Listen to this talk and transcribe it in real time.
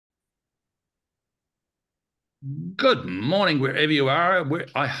Good morning, wherever you are.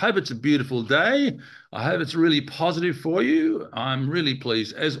 I hope it's a beautiful day. I hope it's really positive for you. I'm really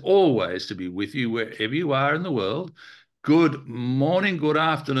pleased, as always, to be with you wherever you are in the world. Good morning, good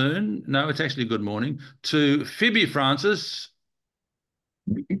afternoon. No, it's actually good morning to Phoebe Francis.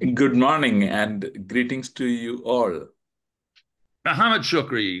 Good morning and greetings to you all. Ahmed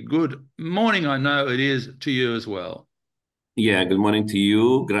Shukri. Good morning, I know it is to you as well. Yeah, good morning to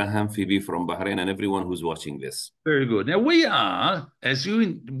you, Graham, Phoebe from Bahrain, and everyone who's watching this. Very good. Now we are,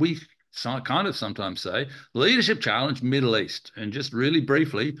 kind of sometimes say, Leadership Challenge Middle East. And just really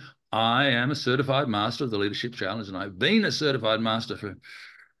briefly, I am a certified master of the Leadership Challenge, and I've been a certified master for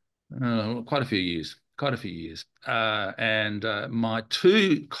quite a few years. Quite a few years. And my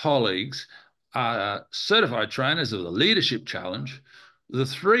two colleagues are certified trainers of the Leadership Challenge. The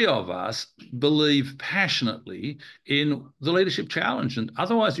three of us believe passionately in the Leadership Challenge, and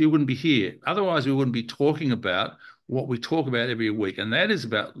otherwise we wouldn't be here. Otherwise, we wouldn't be talking about what we talk about every week, and that is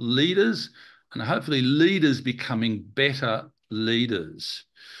about leaders and hopefully leaders becoming better leaders.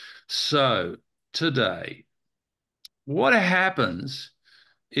 So today, what happens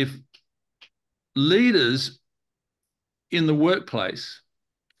if leaders in the workplace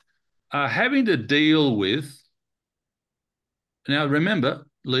are having to deal with, now remember,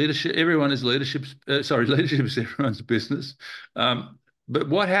 leadership, everyone is leadership, leadership is everyone's business. But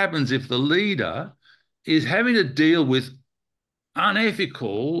what happens if the leader is having to deal with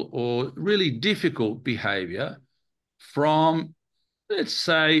unethical or really difficult behavior from, let's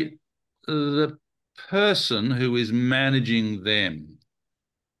say, the person who is managing them?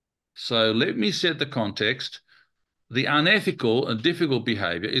 So let me set the context. The unethical and difficult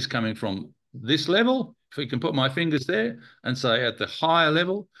behavior is coming from this level, if we can put my fingers there and say at the higher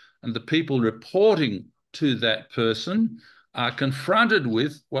level, and the people reporting to that person are confronted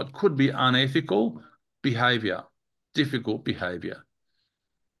with what could be unethical behavior, difficult behavior.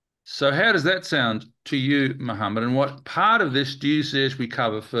 So how does that sound to you, Mohammed? And what part of this do you suggest we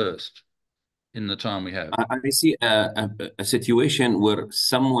cover first in the time we have? I see a situation where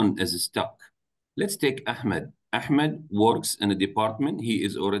someone is stuck. Let's take Ahmed. Ahmed works in a department. He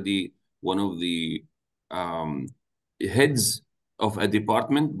is already one of the um, heads of a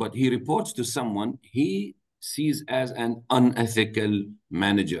department, but he reports to someone he sees as an unethical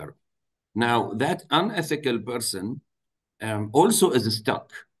manager. Now, that unethical person also is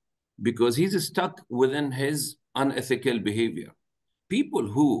stuck because he's stuck within his unethical behavior. People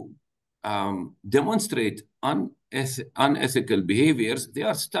who demonstrate unethical behaviors, they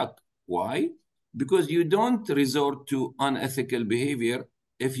are stuck. Why? Because you don't resort to unethical behavior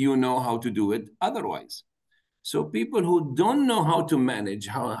if you know how to do it otherwise. So people who don't know how to manage,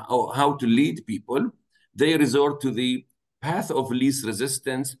 how to lead people, they resort to the path of least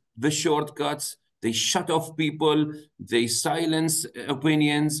resistance, the shortcuts, they shut off people, they silence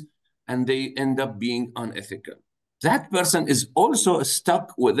opinions, and they end up being unethical. That person is also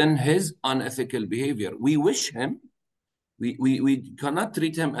stuck within his unethical behavior. We wish him, we cannot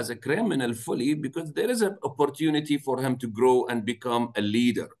treat him as a criminal fully because there is an opportunity for him to grow and become a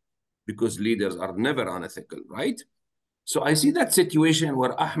leader because leaders are never unethical, right? So I see that situation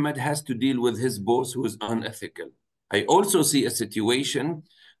where Ahmed has to deal with his boss who is unethical. I also see a situation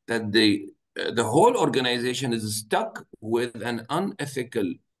that the whole organization is stuck with an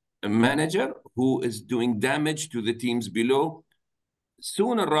unethical manager who is doing damage to the teams below.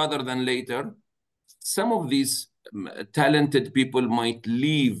 Sooner rather than later, some of these talented people might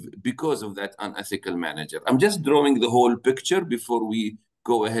leave because of that unethical manager. I'm just drawing the whole picture before we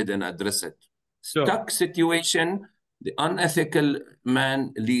go ahead and address it. So Stuck situation, the unethical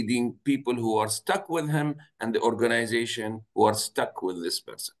man leading people who are stuck with him, and the organization who are stuck with this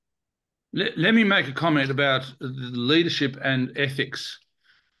person. let me make a comment about leadership and ethics.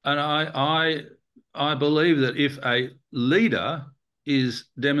 And I believe that if a leader is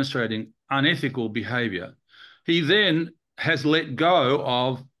demonstrating unethical behavior, he then has let go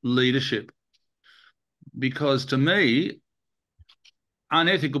of leadership. Because to me,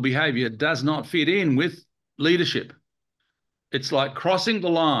 unethical behavior does not fit in with leadership. It's like crossing the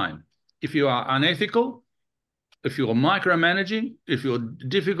line. If you are unethical, if you're micromanaging, if you're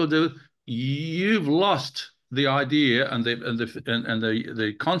difficult to, you've lost the idea and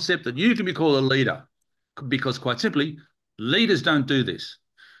the concept that you can be called a leader, because quite simply, leaders don't do this.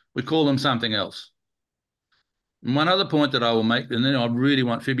 We call them something else. And one other point that I will make, and then I really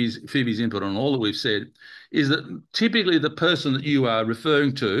want Phoebe's input on all that we've said, is that typically the person that you are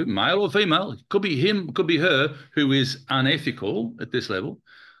referring to, male or female, could be him, could be her, who is unethical at this level,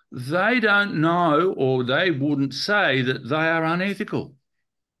 they don't know or they wouldn't say that they are unethical.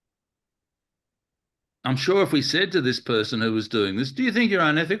 I'm sure if we said to this person who was doing this, do you think you're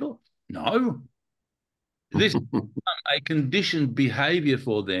unethical? No. This is a conditioned behavior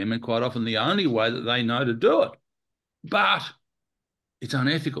for them, and quite often the only way that they know to do it. But it's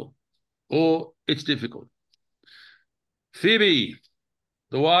unethical or it's difficult. Phoebe,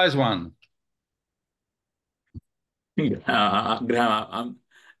 the wise one. Graham, a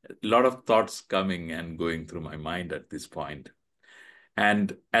lot of thoughts coming and going through my mind at this point.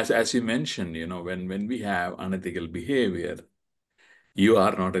 And as you mentioned, when we have unethical behavior, you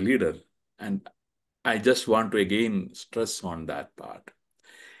are not a leader. And I just want to again stress on that part.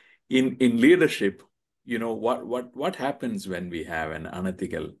 In leadership, what happens when we have an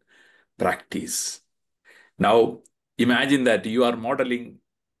unethical practice? Now, imagine that you are modeling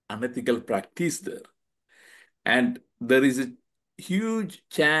unethical practice there, and there is a huge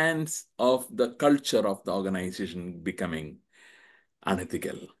chance of the culture of the organization becoming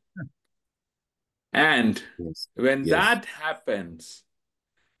unethical. And Yes. when Yes. that happens,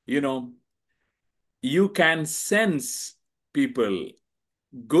 you can sense people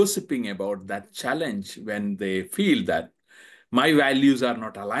gossiping about that challenge when they feel that my values are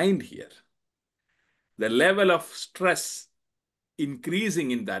not aligned here. The level of stress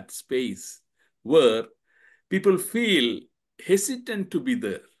increasing in that space where people feel hesitant to be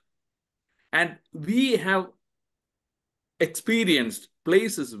there. And we have experienced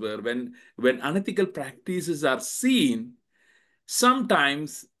places where when unethical practices are seen,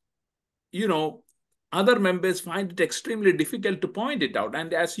 sometimes, other members find it extremely difficult to point it out.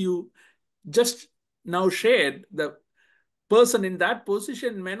 And as you just now shared, the person in that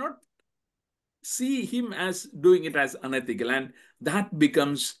position may not see him as doing it as unethical, and that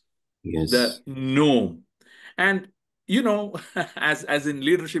becomes the Yes. norm. And as in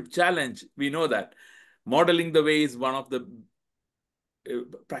leadership challenge, we know that modeling the way is one of the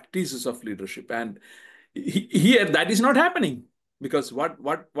practices of leadership, and here that is not happening, because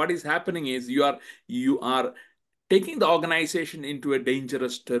what is happening is you are taking the organization into a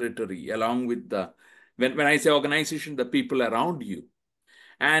dangerous territory along with the, when I say organization, the people around you.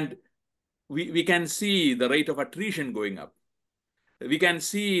 And we can see the rate of attrition going up. We can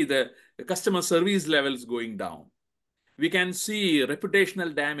see the customer service levels going down. We can see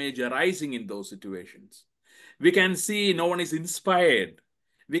reputational damage arising in those situations. We can see no one is inspired.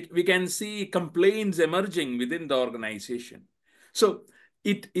 We can see complaints emerging within the organization. So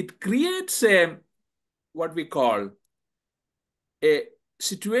it creates what we call a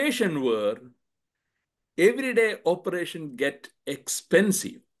situation where everyday operation get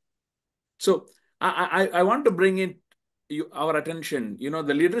expensive. So I want to bring in our attention,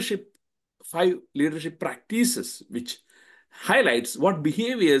 the 5 leadership practices, which highlights what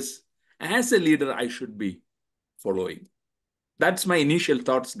behaviors as a leader I should be following. That's my initial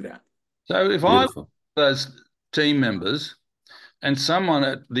thoughts, Graham. So if I Beautiful. those team members and someone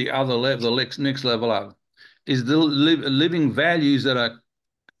at the other level, the next level up, is living values that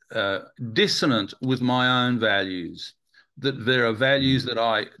are dissonant with my own values, that there are values that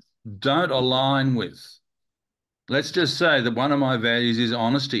I don't align with. Let's just say that one of my values is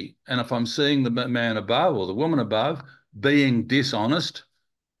honesty. And if I'm seeing the man above or the woman above being dishonest,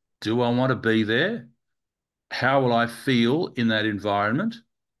 do I want to be there? How will I feel in that environment?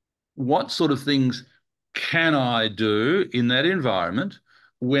 What sort of things can I do in that environment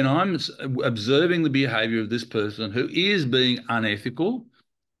when I'm observing the behavior of this person who is being unethical,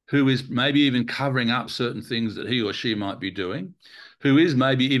 who is maybe even covering up certain things that he or she might be doing, who is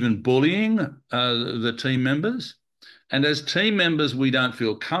maybe even bullying the team members? And as team members, we don't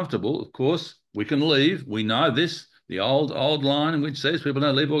feel comfortable. Of course, we can leave. We know this, the old line which says people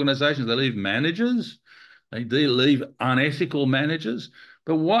don't leave organizations, they leave managers. They leave unethical managers.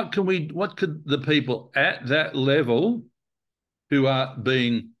 But what could the people at that level who are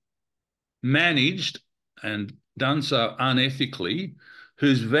being managed and done so unethically,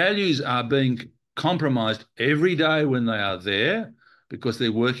 whose values are being compromised every day when they are there because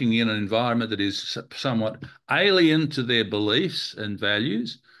they're working in an environment that is somewhat alien to their beliefs and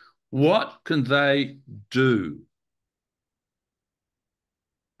values, what can they do?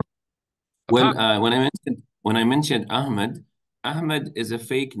 Well, when I mentioned Ahmed, Ahmed is a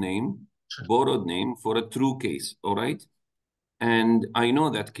fake name, borrowed name for a true case. All right, and I know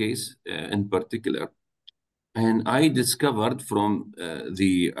that case in particular, and I discovered from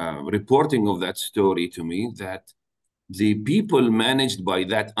the reporting of that story to me that the people managed by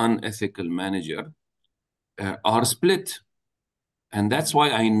that unethical manager are split. And that's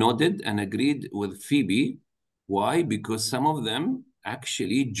why I nodded and agreed with Phoebe. Why? Because some of them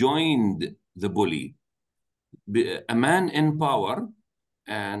actually joined the bully. A man in power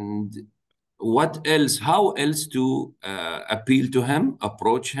and what else, how else to appeal to him,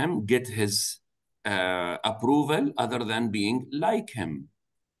 approach him, get his approval other than being like him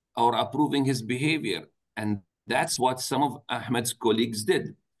or approving his behavior. And that's what some of Ahmed's colleagues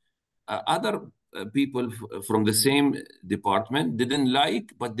did. Other people from the same department didn't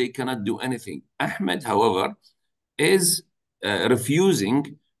like, but they cannot do anything. Ahmed, however, is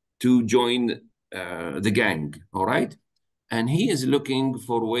refusing to join the gang, all right? And he is looking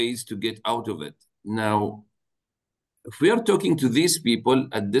for ways to get out of it. Now, if we are talking to these people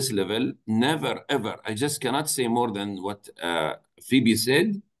at this level, never ever, I just cannot say more than what Phoebe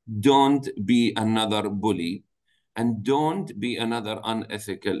said. Don't be another bully and don't be another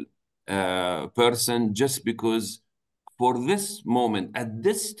unethical person just because for this moment, at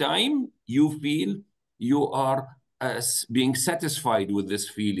this time, you feel you are being satisfied with this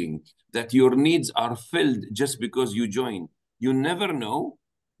feeling, that your needs are filled just because you join. You never know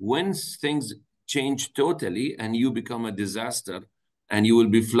when things change totally and you become a disaster and you will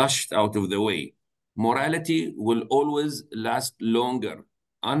be flushed out of the way. Morality will always last longer.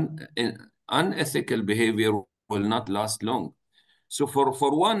 Unethical behavior will not last long. So for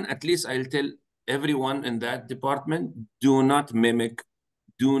one, at least I'll tell everyone in that department, do not mimic,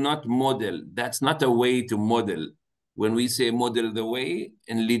 do not model. That's not a way to model. When we say model the way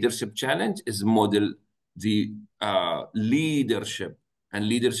in leadership challenge is model the leadership, and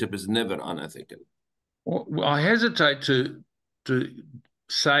leadership is never unethical. Well, I hesitate to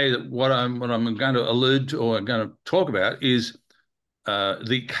say that what I'm going to allude to or I'm going to talk about is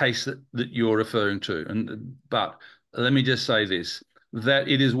the case that you're referring to. But let me just say this, that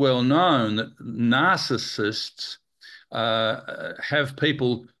it is well known that narcissists have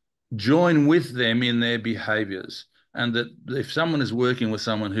people join with them in their behaviors. And that if someone is working with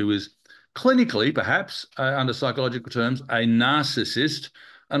someone who is clinically, perhaps under psychological terms, a narcissist,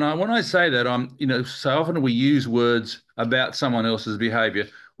 and when I say that, so often we use words about someone else's behavior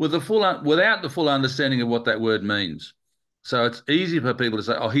without the full understanding of what that word means. So it's easy for people to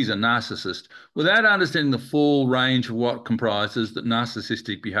say, oh, he's a narcissist, without understanding the full range of what comprises the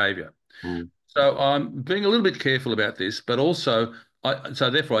narcissistic behavior. Mm. So I'm being a little bit careful about this, but also,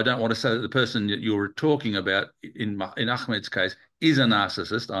 therefore, I don't want to say that the person that you're talking about in Ahmed's case is a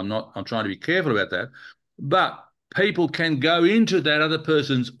narcissist. I'm trying to be careful about that. But people can go into that other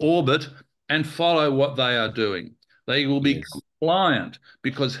person's orbit and follow what they are doing. They will be compliant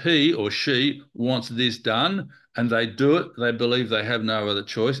because he or she wants this done, and they do it. They believe they have no other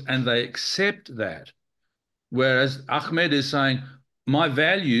choice, and they accept that. Whereas Ahmed is saying, my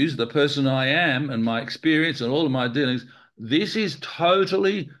values, the person I am, and my experience and all of my dealings, this is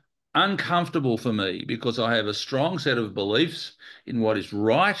totally uncomfortable for me because I have a strong set of beliefs in what is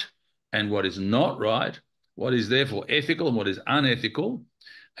right and what is not right, what is therefore ethical and what is unethical.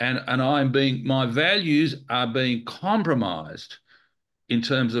 And my values are being compromised in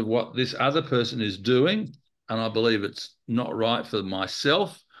terms of what this other person is doing. And I believe it's not right for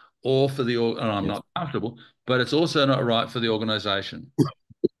myself or for and I'm not comfortable, but it's also not right for the organization.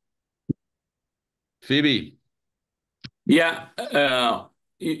 Phoebe. Yeah,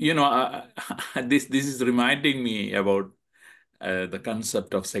 this is reminding me about the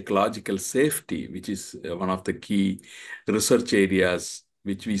concept of psychological safety, which is one of the key research areas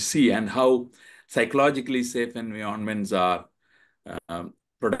which we see, and how psychologically safe environments are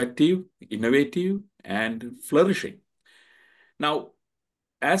productive, innovative, and flourishing. Now,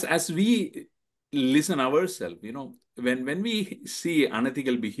 as we listen ourselves, when we see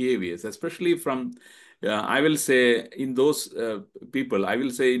unethical behaviors, especially from, I will say in those people, I will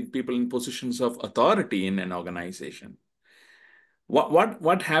say in people in positions of authority in an organization,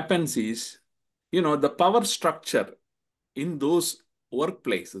 what happens is, the power structure in those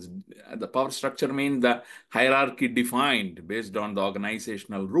workplaces, the power structure means the hierarchy defined based on the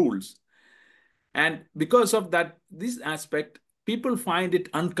organizational rules. And because of that, this aspect, people find it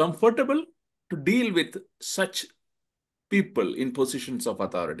uncomfortable to deal with such people in positions of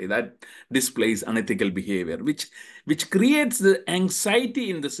authority that displays unethical behavior, which creates the anxiety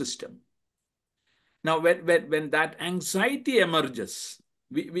in the system. Now, when that anxiety emerges,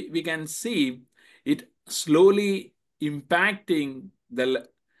 we can see it slowly impacting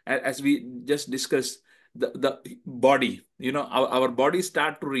as we just discussed, the body. Our bodies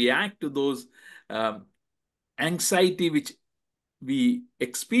start to react to those anxiety which we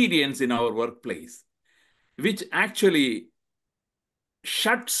experience in our workplace, which actually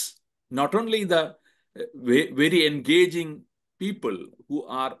shuts not only the very engaging people who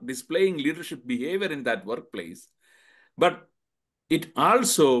are displaying leadership behavior in that workplace, but it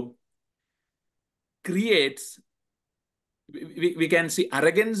also creates, we can see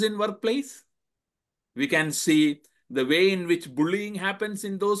arrogance in workplace, We can see the way in which bullying happens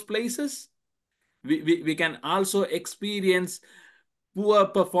in those places. We can also experience poor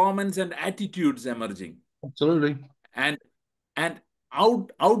performance and attitudes emerging. Absolutely. And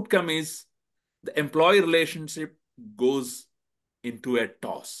outcome is the employee relationship goes into a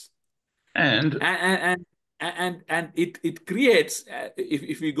toss. And And it creates,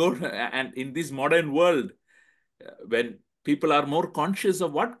 if we go and in this modern world, when people are more conscious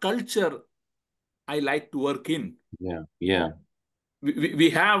of what culture I like to work in. Yeah, yeah. We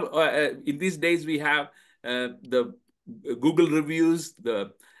have, in these days, we have the Google reviews,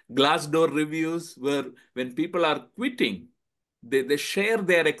 the Glassdoor reviews, where when people are quitting, they share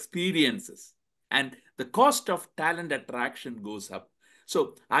their experiences, and the cost of talent attraction goes up.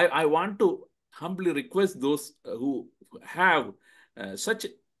 So I want to humbly request those who have such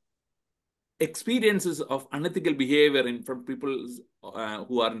experiences of unethical behavior from people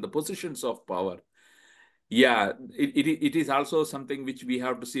who are in the positions of power. Yeah, it is also something which we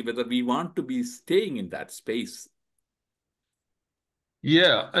have to see whether we want to be staying in that space.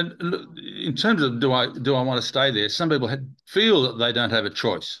 yeah, and look, in terms of do I want to stay there? Some people feel that they don't have a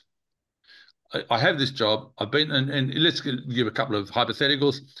choice. I have this job. I've been, and let's give a couple of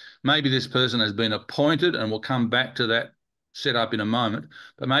hypotheticals. Maybe this person has been appointed, and we'll come back to that setup in a moment.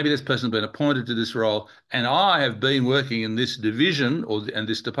 But maybe this person has been appointed to this role, and I have been working in this division and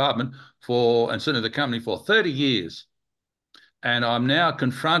this department and certainly the company for 30 years. And I'm now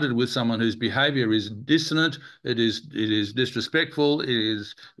confronted with someone whose behaviour is dissonant. It is disrespectful. It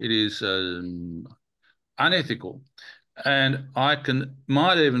is unethical. And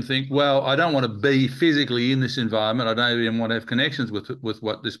might even think, well, I don't want to be physically in this environment. I don't even want to have connections with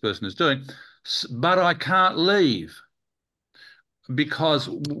what this person is doing, but I can't leave because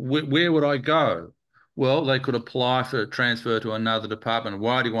where would I go? Well, they could apply for a transfer to another department.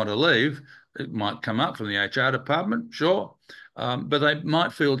 Why do you want to leave? It might come up from the HR department, sure, but they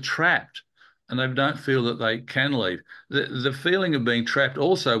might feel trapped, and they don't feel that they can leave. The feeling of being trapped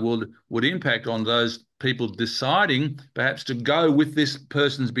also would impact on those people deciding perhaps to go with this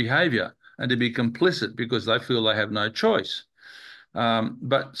person's behaviour and to be complicit because they feel they have no choice.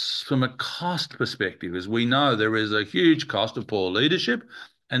 But from a cost perspective, as we know, there is a huge cost of poor leadership.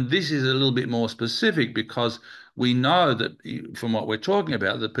 And this is a little bit more specific because we know that from what we're talking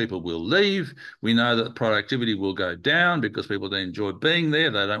about, that people will leave. We know that productivity will go down because people don't enjoy being there.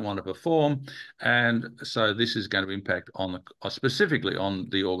 They don't want to perform. And so this is going to impact specifically on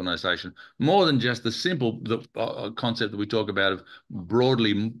the organisation more than just the simple concept that we talk about of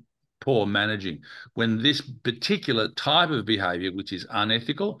broadly poor managing, when this particular type of behavior, which is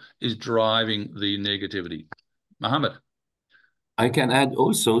unethical, is driving the negativity. Mohammed. I can add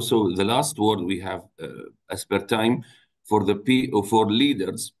also, so the last word we have as per time for for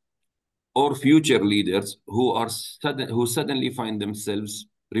leaders or future leaders who suddenly find themselves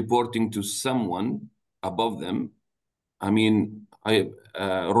reporting to someone above them. I mean, I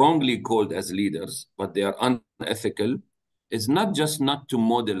wrongly called as leaders, but they are unethical. Is not just not to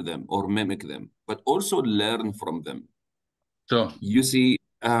model them or mimic them, but also learn from them. Sure. You see,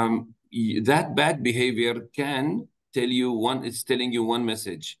 that bad behavior can it's telling you one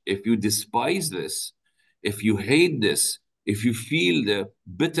message. If you despise this, if you hate this, if you feel the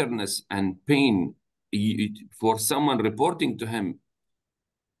bitterness and pain for someone reporting to him,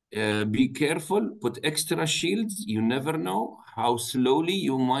 be careful, put extra shields. You never know how slowly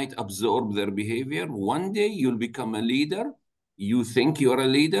you might absorb their behavior. One day you'll become a leader. You think you're a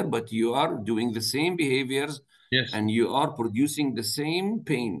leader, but you are doing the same behaviors Yes. and you are producing the same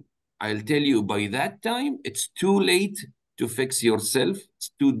pain. I'll tell you, by that time, it's too late to fix yourself.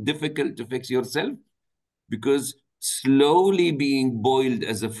 It's too difficult to fix yourself because slowly being boiled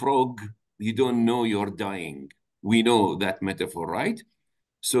as a frog, you don't know you're dying. We know that metaphor, right?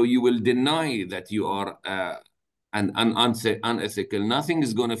 So you will deny that you are unethical. Nothing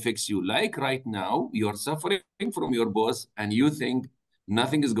is going to fix you. Like right now, you're suffering from your boss and you think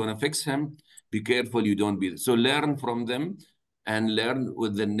nothing is going to fix him. Be careful you don't be. So learn from them and learn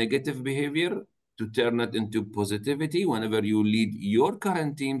with the negative behavior to turn it into positivity whenever you lead your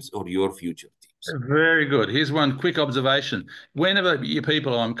current teams or your future teams. Very good. Here's one quick observation. Whenever you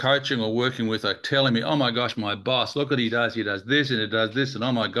people I'm coaching or working with are telling me, oh my gosh, my boss, look what he does this and it does this, and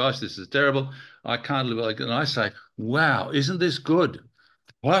oh my gosh, this is terrible. I can't live like it. And I say, wow, isn't this good?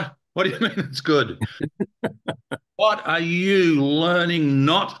 What? What do you mean it's good? What are you learning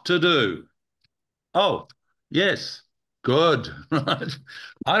not to do? Oh, yes, good. Right.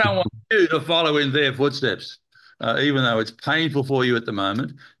 I don't want you to follow in their footsteps. Even though it's painful for you at the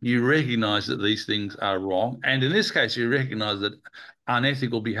moment, you recognize that these things are wrong. And in this case, you recognize that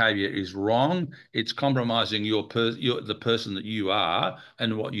unethical behavior is wrong. It's compromising the person that you are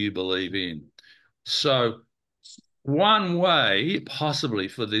and what you believe in. So one way possibly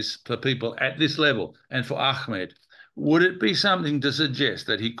for people at this level and for Ahmed, would it be something to suggest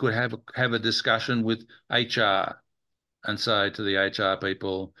that he could have a discussion with HR and say to the HR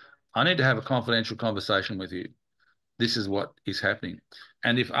people, I need to have a confidential conversation with you. This is what is happening.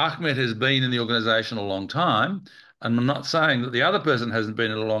 And if Ahmed has been in the organization a long time, and I'm not saying that the other person hasn't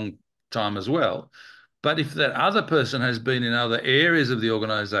been in a long time as well, but if that other person has been in other areas of the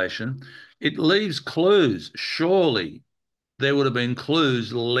organization, it leaves clues. Surely there would have been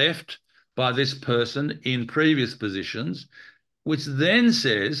clues left by this person in previous positions, which then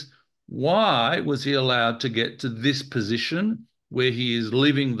says, why was he allowed to get to this position where he is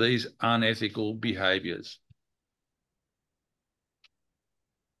living these unethical behaviors?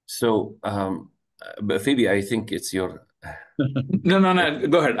 So, but Phoebe, I think it's your. No.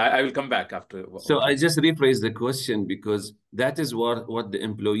 Go ahead. I will come back after So what I you just rephrase the question because that is what the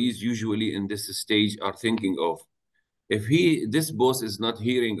employees usually in this stage are thinking of. If this boss is not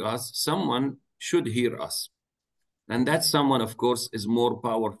hearing us, someone should hear us. And that someone, of course, is more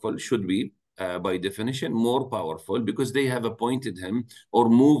powerful, should be, by definition, more powerful because they have appointed him or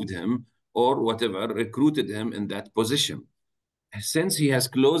moved him or whatever, recruited him in that position. Since he has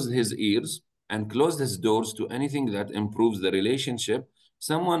closed his ears and closed his doors to anything that improves the relationship,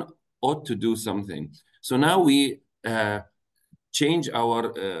 someone ought to do something. So now we change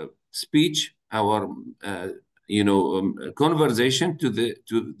our speech, our conversation to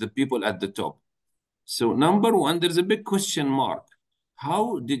the people at the top. So number one, there's a big question mark.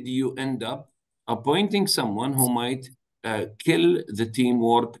 How did you end up appointing someone who might kill the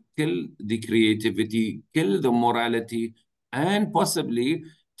teamwork, kill the creativity, kill the morality, and possibly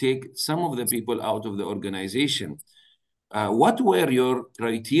take some of the people out of the organization? What were your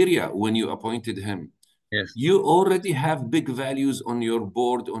criteria when you appointed him? Yes. You already have big values on your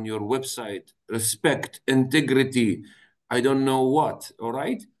board, on your website, respect, integrity, I don't know what, all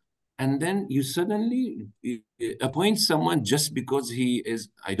right? And then you suddenly appoint someone just because he is,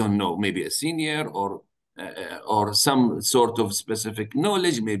 I don't know, maybe a senior or some sort of specific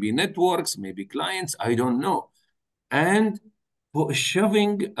knowledge, maybe networks, maybe clients, I don't know. And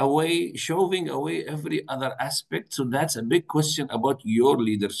shoving away every other aspect. So that's a big question about your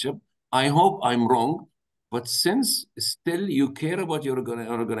leadership. I hope I'm wrong, but since still you care about your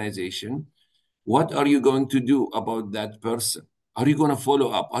organization, what are you going to do about that person? Are you going to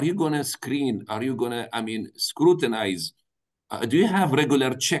follow up? Are you going to screen? Are you going to, scrutinize? Do you have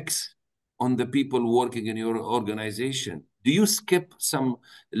regular checks on the people working in your organization? Do you skip some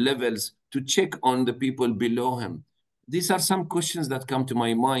levels to check on the people below him? These are some questions that come to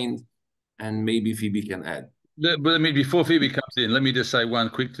my mind, and maybe Phoebe can add. But I mean, before Phoebe comes in, let me just say one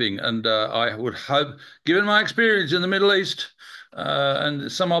quick thing. And I would hope, given my experience in the Middle East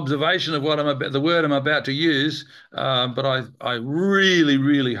and some observation of the word I'm about to use, but I really,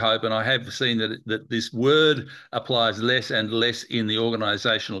 really hope, and I have seen that this word applies less and less in the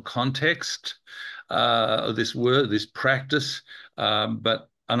organizational context of this practice.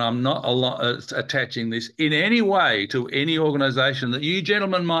 And I'm not attaching this in any way to any organization that you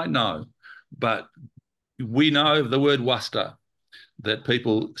gentlemen might know, but we know the word wasta, that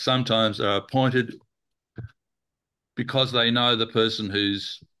people sometimes are appointed because they know the person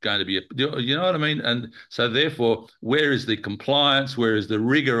who's going to be, you know what I mean? And so therefore, where is the compliance? Where is the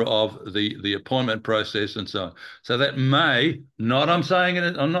rigor of the appointment process and so on? So that may not,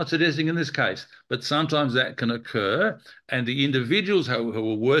 I'm not suggesting in this case, but sometimes that can occur. And the individuals who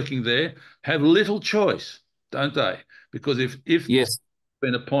are working there have little choice, don't they? Because if Yes.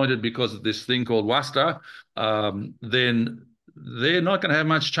 been appointed because of this thing called wasta, then they're not going to have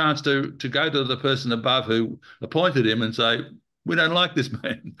much chance to go to the person above who appointed him and say, we don't like this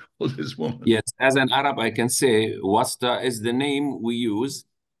man or this woman. Yes, as an Arab, I can say wasta is the name we use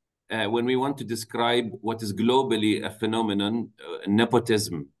when we want to describe what is globally a phenomenon,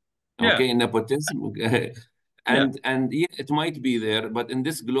 nepotism. Okay, Yeah. nepotism. Yeah. And yeah, it might be there, but in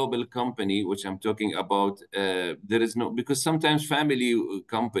this global company, which I'm talking about, there is no, because sometimes family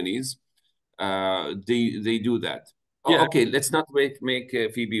companies, they do that. Yeah. Oh, okay, let's not make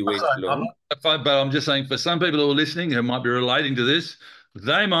Phoebe wait long. But I'm just saying for some people who are listening who might be relating to this,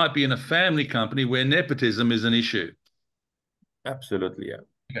 they might be in a family company where nepotism is an issue. Absolutely, yeah.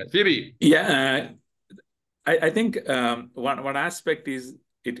 Okay. Phoebe. Yeah, I think one aspect is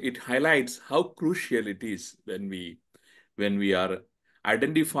it highlights how crucial it is when we are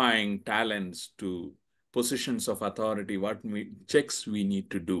identifying talents to positions of authority, checks we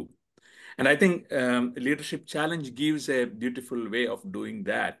need to do. And I think Leadership Challenge gives a beautiful way of doing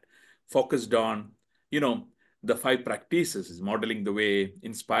that, focused on, you know, the 5 practices: is modeling the way,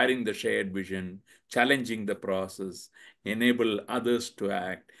 inspiring the shared vision, challenging the process, enable others to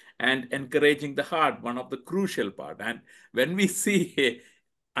act, and encouraging the heart, one of the crucial part. And when we see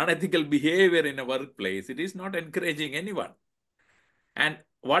unethical behavior in a workplace, it is not encouraging anyone. And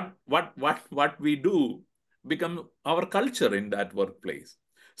what we do become our culture in that workplace.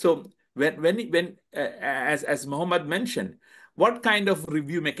 So when as Mohammed mentioned, what kind of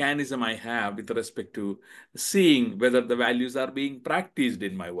review mechanism I have with respect to seeing whether the values are being practiced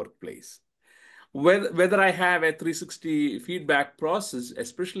in my workplace, whether I have a 360 feedback process,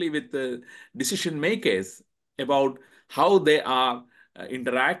 especially with the decision makers, about how they are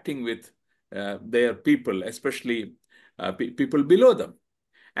interacting with their people, especially people below them.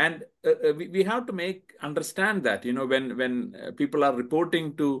 And we have to understand that, you know, when people are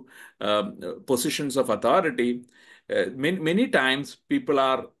reporting to positions of authority, many times people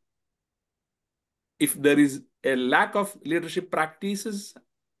are, if there is a lack of leadership practices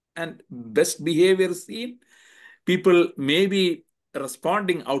and best behavior seen, people may be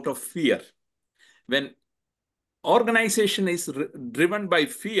responding out of fear. When organization is driven by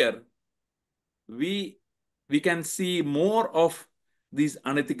fear, we can see more of these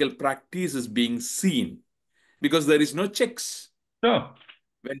unethical practices being seen, because there is no checks. Sure.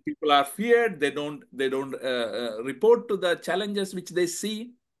 When people are feared, they don't report to the challenges which they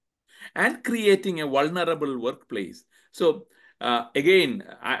see, and creating a vulnerable workplace. So again,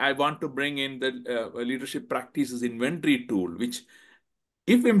 I want to bring in the leadership practices inventory tool, which,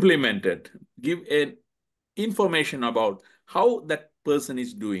 if implemented, give an information about how that person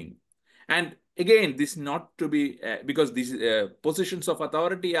is doing. And again, this not to be because these positions of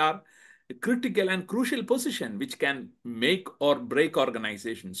authority are critical and crucial position which can make or break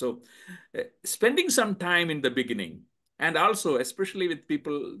organization. So spending some time in the beginning, and also especially with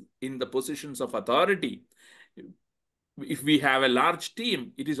people in the positions of authority, if we have a large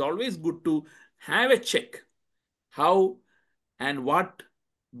team, it is always good to have a check how and what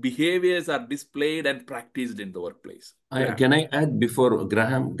behaviors are displayed and practiced in the workplace. Can I add before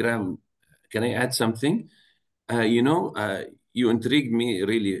Graham? Graham, can I add something? You intrigued me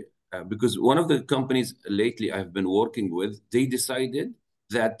really because one of the companies lately I've been working with, they decided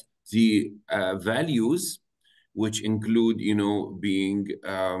that the values, which include,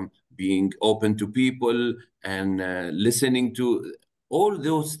 being open to people and listening to all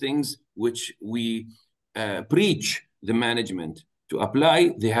those things which we preach the management to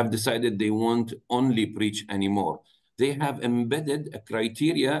apply, they have decided they won't only preach anymore. They have embedded a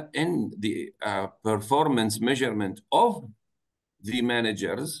criteria in the performance measurement of the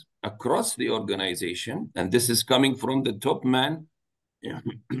managers across the organization, and this is coming from the top man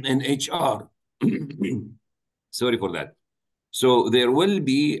in HR. Sorry for that. So there will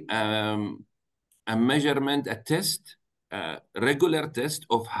be a measurement, a test, a regular test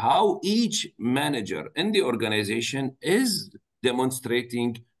of how each manager in the organization is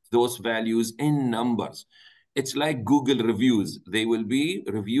demonstrating those values in numbers. It's like Google reviews. They will be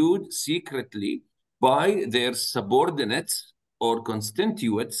reviewed secretly by their subordinates or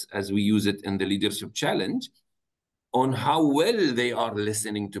constituents, as we use it in the leadership challenge, on how well they are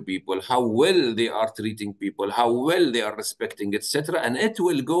listening to people, how well they are treating people, how well they are respecting, etc. And it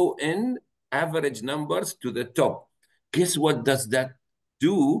will go in average numbers to the top. Guess what does that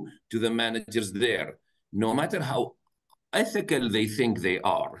do to the managers there? No matter how ethical they think they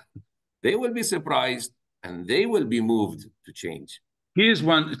are, they will be surprised and they will be moved to change. Here's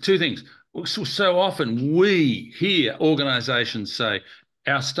two things. So often we hear organizations say,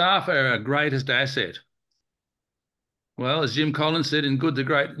 our staff are our greatest asset. Well, as Jim Collins said in Good to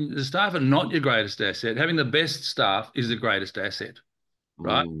Great, the staff are not your greatest asset. Having the best staff is the greatest asset,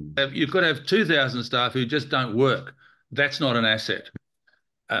 right? You could have 2,000 staff who just don't work. That's not an asset.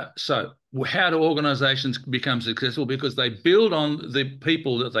 So how do organizations become successful? Because they build on the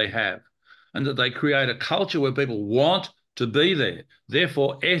people that they have, and that they create a culture where people want to be there.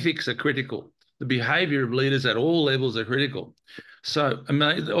 Therefore, ethics are critical. The behavior of leaders at all levels are critical. So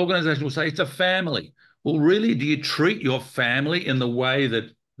the organization will say it's a family. Well, really, do you treat your family in the way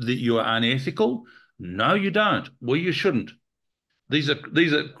that you are unethical? No, you don't. Well, you shouldn't. These are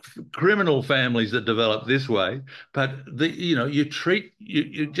criminal families that develop this way. But you treat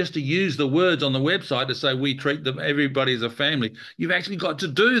you just to use the words on the website to say we treat them, everybody as a family. You've actually got to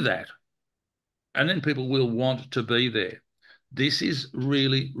do that, and then people will want to be there. This is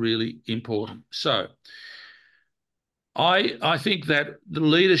really, really important. So I think that the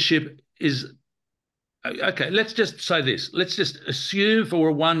leadership is Okay, let's just say this. Let's just assume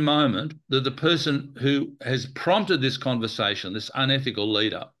for one moment that the person who has prompted this conversation, this unethical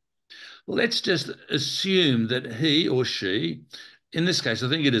leader, let's just assume that he or she, in this case, I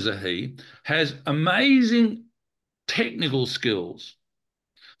think it is a he, has amazing technical skills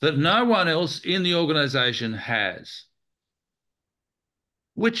that no one else in the organization has.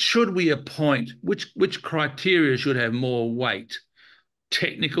 Which should we appoint? Which criteria should have more weight?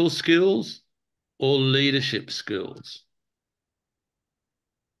 Technical skills or leadership skills?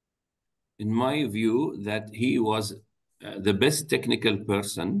 In my view, that he was the best technical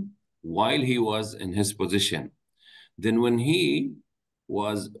person while he was in his position. Then when he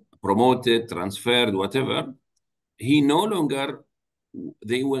was promoted, transferred, whatever, he no longer,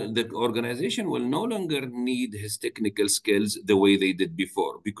 the organization will no longer need his technical skills the way they did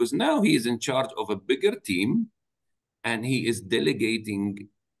before, because now he is in charge of a bigger team and he is delegating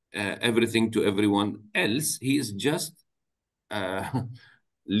everything to everyone else. He is just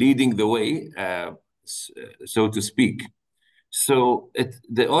leading the way, so to speak. So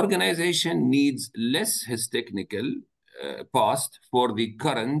the organization needs less his technical past for the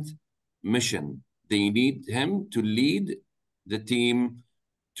current mission. They need him to lead the team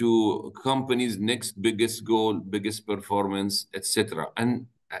to company's next biggest goal, biggest performance, etc. And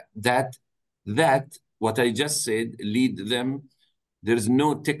that what I just said, lead them. There's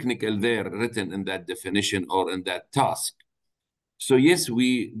no technical there written in that definition or in that task. So yes,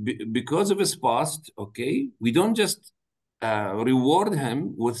 because of his past, okay, we don't just reward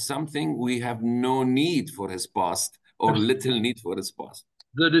him with something we have no need for his past or little need for his past.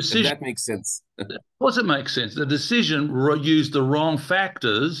 The decision, if that makes sense. Of course it makes sense. The decision used the wrong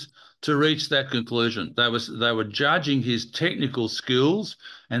factors to reach that conclusion. They were judging his technical skills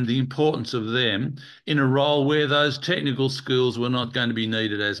and the importance of them in a role where those technical skills were not going to be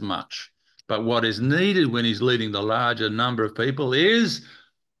needed as much. But what is needed when he's leading the larger number of people is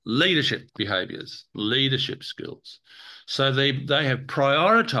leadership behaviours, leadership skills. So they have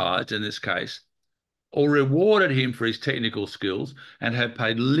prioritised, in this case, or rewarded him for his technical skills and have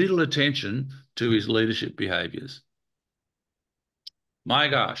paid little attention to his leadership behaviours. My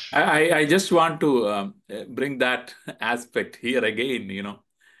gosh. I just want to bring that aspect here again,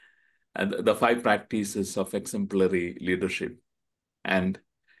 and the 5 practices of exemplary leadership. And,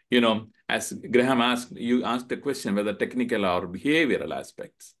 as Graham asked, you asked the question whether technical or behavioral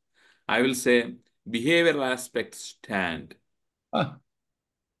aspects. I will say behavioral aspects stand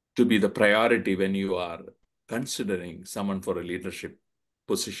to be the priority when you are considering someone for a leadership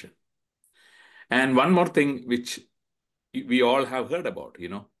position. And one more thing which we all have heard about,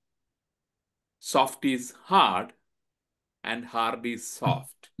 soft is hard and hard is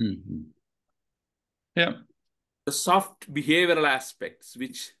soft. Mm-hmm. Yeah. The soft behavioral aspects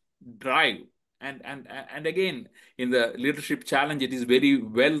which drive, and again, in the leadership challenge, it is very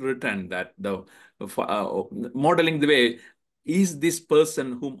well written that the modeling the way, is this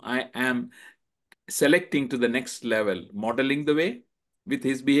person whom I am selecting to the next level, modeling the way with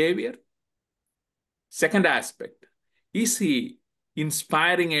his behavior? Second aspect, is he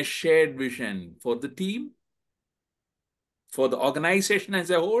inspiring a shared vision for the team, for the organization as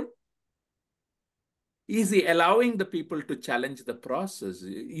a whole? Is he allowing the people to challenge the process?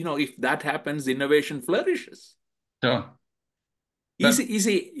 If that happens, innovation flourishes. Sure. Is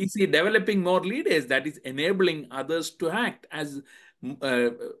he developing more leaders that is enabling others to act as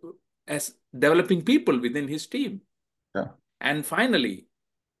developing people within his team? Yeah. And finally,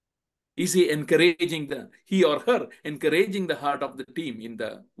 is he he or her encouraging the heart of the team in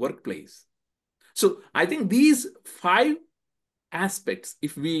the workplace? So I think these 5 aspects,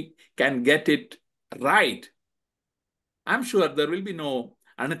 if we can get it right, I'm sure there will be no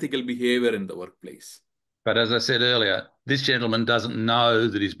unethical behavior in the workplace. But as I said earlier, this gentleman doesn't know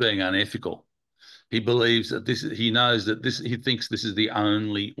that he's being unethical. He believes that he knows that he thinks this is the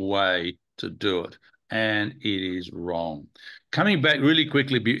only way to do it. And it is wrong. Coming back really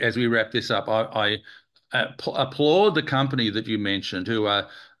quickly as we wrap this up, I applaud the company that you mentioned who are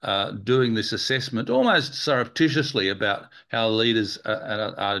doing this assessment almost surreptitiously about how leaders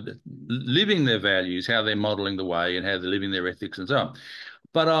are living their values, how they're modelling the way and how they're living their ethics and so on.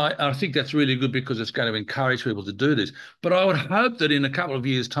 But I think that's really good because it's going to encourage people to do this. But I would hope that in a couple of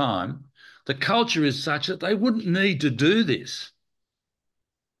years' time, the culture is such that they wouldn't need to do this.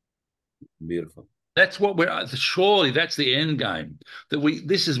 Beautiful. That's what surely that's the end game, that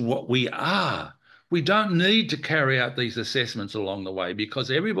this is what we are. We don't need to carry out these assessments along the way because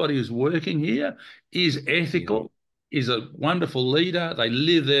everybody who's working here is ethical, is a wonderful leader. They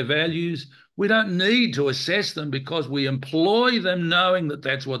live their values. We don't need to assess them because we employ them knowing that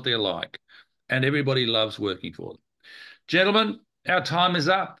that's what they're like. and everybody loves working for them. Gentlemen, our time is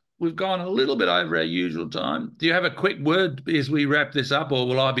up. We've gone a little bit over our usual time. Do you have a quick word as we wrap this up, or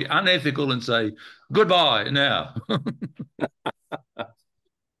will I be unethical and say goodbye now?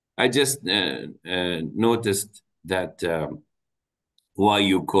 I just noticed that why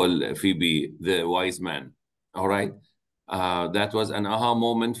you call Phoebe the wise man. All right. That was an aha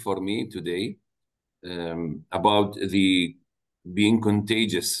moment for me today, about the being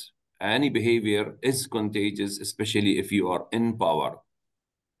contagious. Any behavior is contagious, especially if you are in power.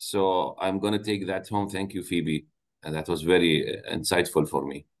 So I'm going to take that home. Thank you, Phoebe. And that was very insightful for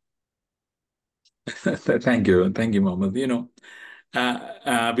me. Thank you, Mohammed.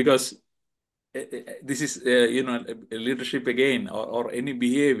 Because this is, leadership again, or any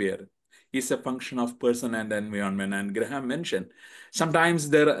behavior is a function of person and environment. And Graham mentioned sometimes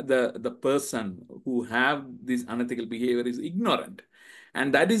the person who have this unethical behavior is ignorant,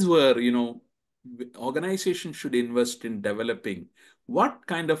 and that is where organization should invest in developing what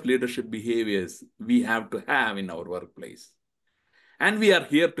kind of leadership behaviors we have to have in our workplace, and we are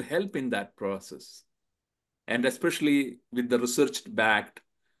here to help in that process, and especially with the research-backed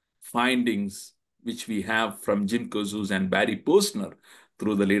findings which we have from Jim Kouzes and Barry Posner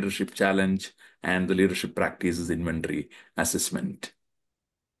through the Leadership Challenge and the Leadership Practices Inventory Assessment.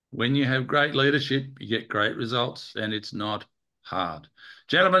 When you have great leadership, you get great results, and it's not hard.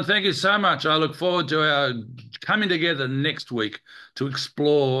 Gentlemen, thank you so much. I look forward to our coming together next week to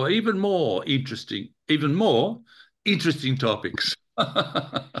explore even more interesting topics.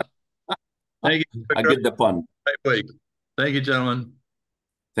 Thank you. I get the pun. Great week. Thank you, gentlemen.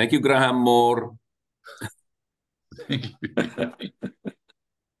 Thank you, Graham Moore. Thank you.